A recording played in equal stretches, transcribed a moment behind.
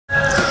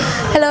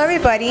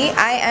everybody,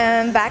 I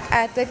am back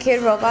at the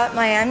Kidrobot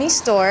Miami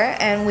store,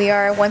 and we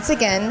are once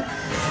again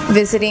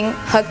visiting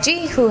Huck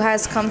Gee, who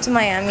has come to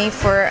Miami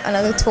for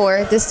another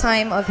tour, this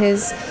time of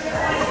his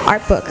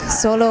art book,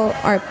 solo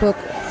art book,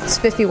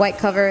 spiffy white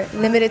cover,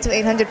 limited to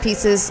 800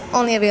 pieces,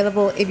 only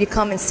available if you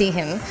come and see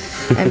him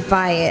and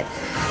buy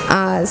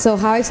it. So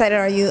how excited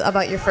are you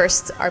about your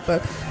first art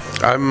book?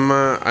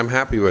 I'm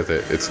happy with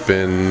it. It's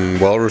been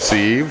well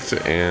received,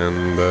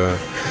 and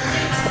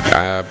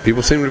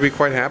people seem to be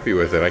quite happy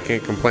with it. I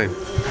can't complain.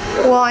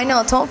 Well, I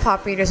know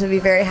Tomopop readers would be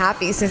very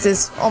happy since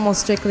it's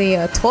almost strictly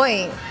a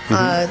toy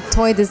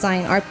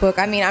design art book.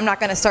 I mean, I'm not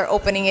going to start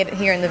opening it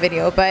here in the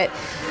video, but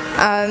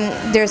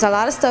there's a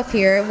lot of stuff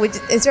here.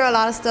 Is there a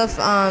lot of stuff,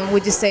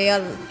 would you say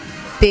a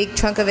big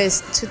chunk of it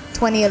is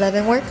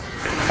 2011 work?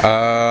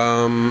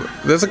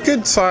 There's a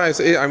good size.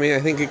 I mean, I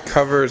think it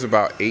covers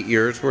about 8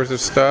 years worth of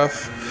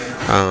stuff.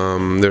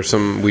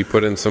 We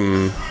put in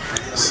some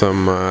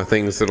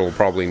things that'll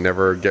probably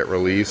never get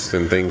released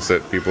and things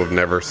that people have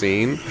never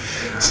seen.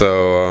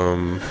 So,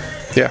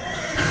 yeah.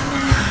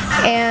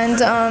 And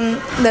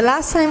the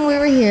last time we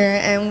were here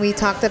and we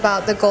talked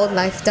about the Gold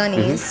Life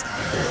Dunnies,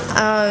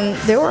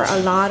 there were a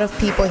lot of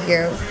people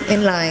here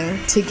in line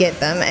to get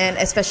them, and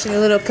especially the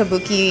little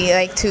Kabuki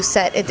like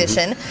 2-set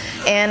edition.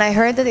 And I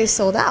heard that they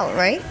sold out,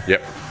 right?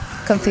 Yep.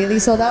 Completely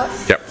sold out?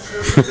 Yep.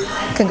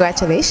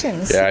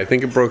 Congratulations. Yeah, I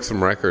think it broke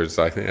some records.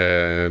 I think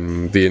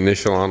the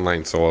initial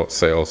online sale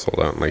sold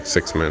out in like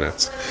 6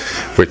 minutes,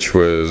 which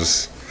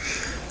was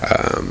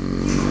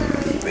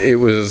it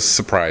was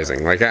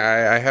surprising. Like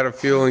I had a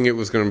feeling it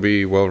was going to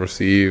be well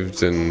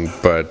received,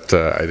 but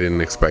I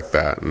didn't expect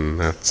that, and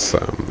that's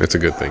it's a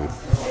good thing.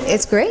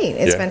 It's great.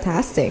 It's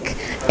fantastic,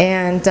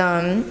 and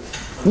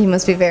you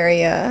must be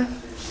very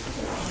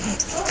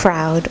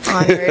proud,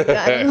 honored.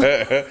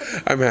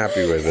 I'm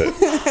happy with it.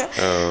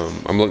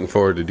 I'm looking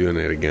forward to doing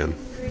it again.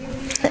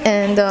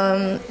 And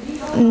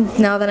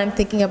now that I'm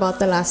thinking about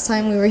the last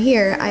time we were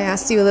here, I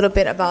asked you a little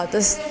bit about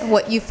this,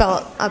 what you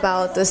felt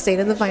about the state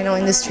of the vinyl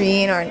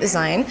industry and art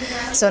design.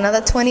 So now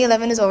that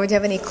 2011 is over, do you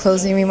have any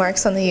closing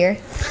remarks on the year?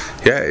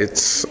 Yeah,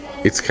 it's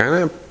kind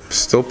of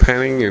still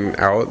panning and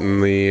out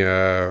in the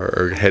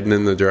or heading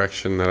in the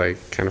direction that I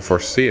kind of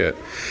foresee it.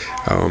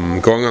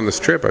 Going on this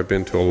trip, I've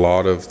been to a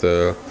lot of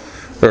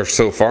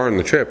so far in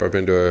the trip, I've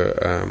been to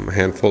a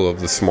handful of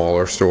the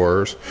smaller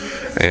stores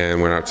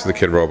and went out to the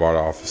Kidrobot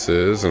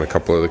offices and a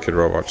couple of the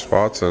Kidrobot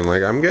spots, and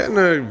like I'm getting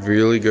a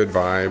really good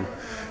vibe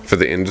for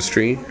the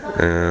industry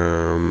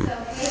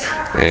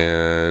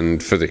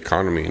and for the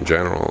economy in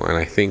general. And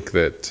I think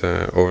that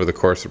over the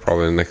course of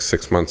probably the next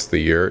 6 months of the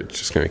year, it's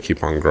just going to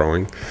keep on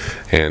growing,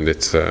 and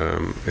it's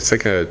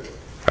like I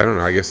don't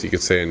know, I guess you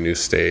could say a new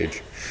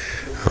stage.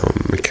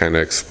 It kind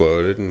of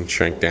exploded and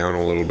shrank down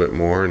a little bit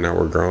more, and now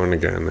we're growing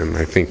again. And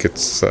I think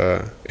it's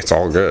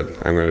all good.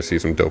 I'm going to see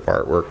some dope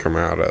artwork come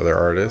out of other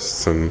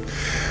artists, and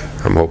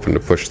I'm hoping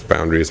to push the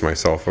boundaries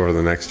myself over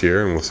the next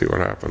year, and we'll see what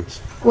happens.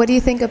 What do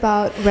you think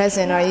about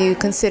resin? Are you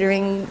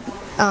considering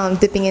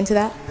dipping into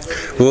that?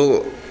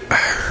 Well,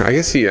 I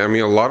guess I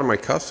mean, a lot of my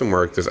custom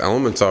work, there's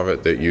elements of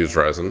it that use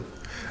resin.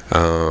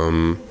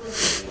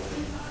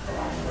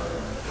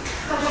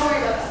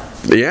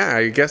 Yeah,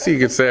 I guess you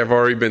could say I've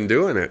already been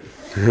doing it.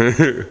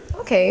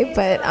 Okay,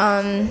 but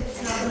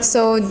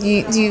so do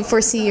you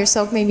foresee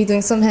yourself maybe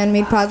doing some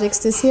handmade projects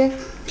this year?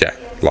 Yeah,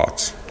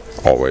 lots,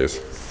 always.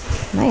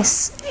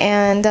 Nice.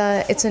 And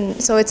it's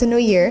a new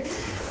year.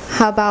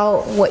 How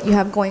about what you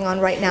have going on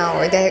right now,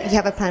 or do you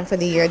have a plan for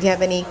the year? Do you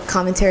have any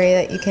commentary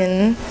that you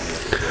can?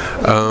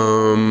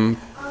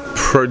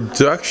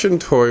 Production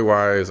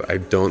toy-wise, I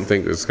don't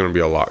think there's going to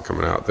be a lot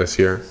coming out this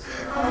year.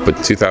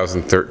 But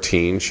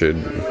 2013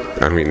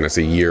 I mean, that's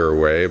a year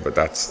away, but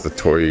that's the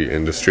toy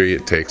industry.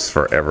 It takes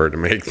forever to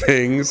make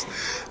things.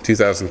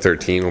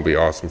 2013 will be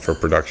awesome for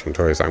production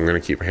toys. I'm going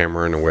to keep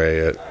hammering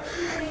away at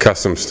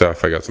custom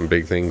stuff. I got some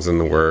big things in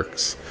the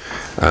works.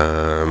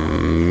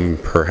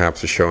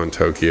 Perhaps a show in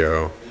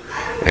Tokyo.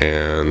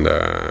 And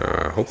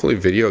hopefully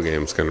video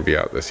games going to be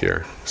out this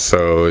year.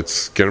 So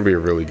it's going to be a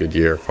really good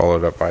year,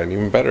 followed up by an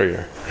even better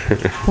year.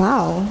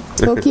 Wow.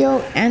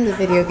 Tokyo and a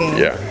video game.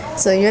 Yeah.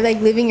 So you're like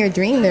living your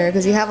dream there,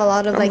 because you have a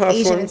lot of like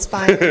Asian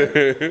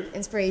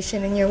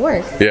inspiration in your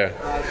work. Yeah.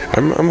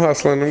 I'm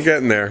hustling. I'm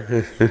getting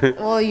there.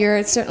 Well,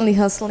 you're certainly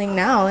hustling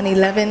now. An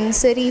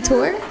 11-city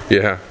tour?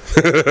 Yeah.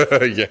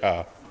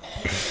 Yeah.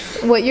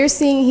 What you're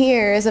seeing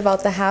here is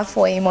about the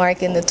halfway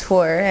mark in the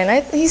tour,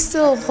 and he's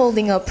still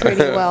holding up pretty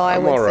well, I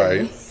would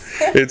say.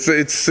 It's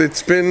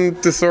been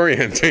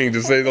disorienting,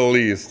 to say the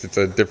least. It's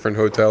a different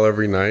hotel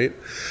every night,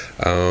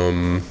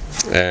 and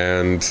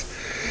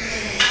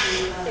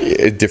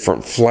a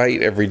different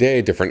flight every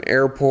day, different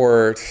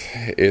airport.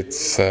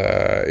 It's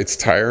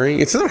tiring.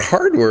 It's not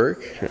hard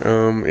work.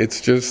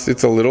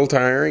 It's a little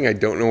tiring. I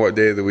don't know what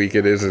day of the week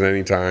it is at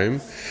any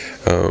time.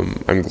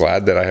 I'm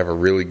glad that I have a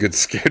really good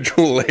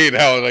schedule laid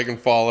out that I can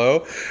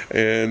follow,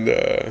 and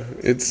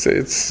it's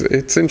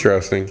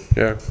interesting.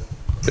 Yeah.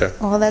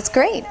 Well, that's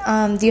great.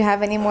 Do you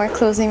have any more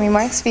closing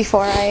remarks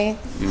before I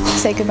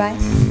say goodbye?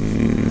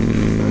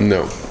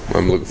 No,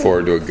 I'm looking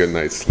forward to a good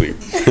night's sleep.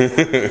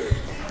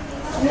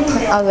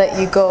 I'll let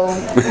you go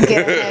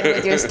get ahead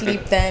with your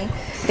sleep then.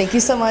 Thank you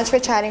so much for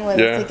chatting with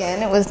us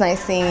again. It was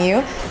nice seeing you.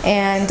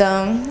 And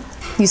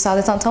you saw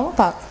this on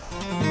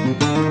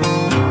Tomopop.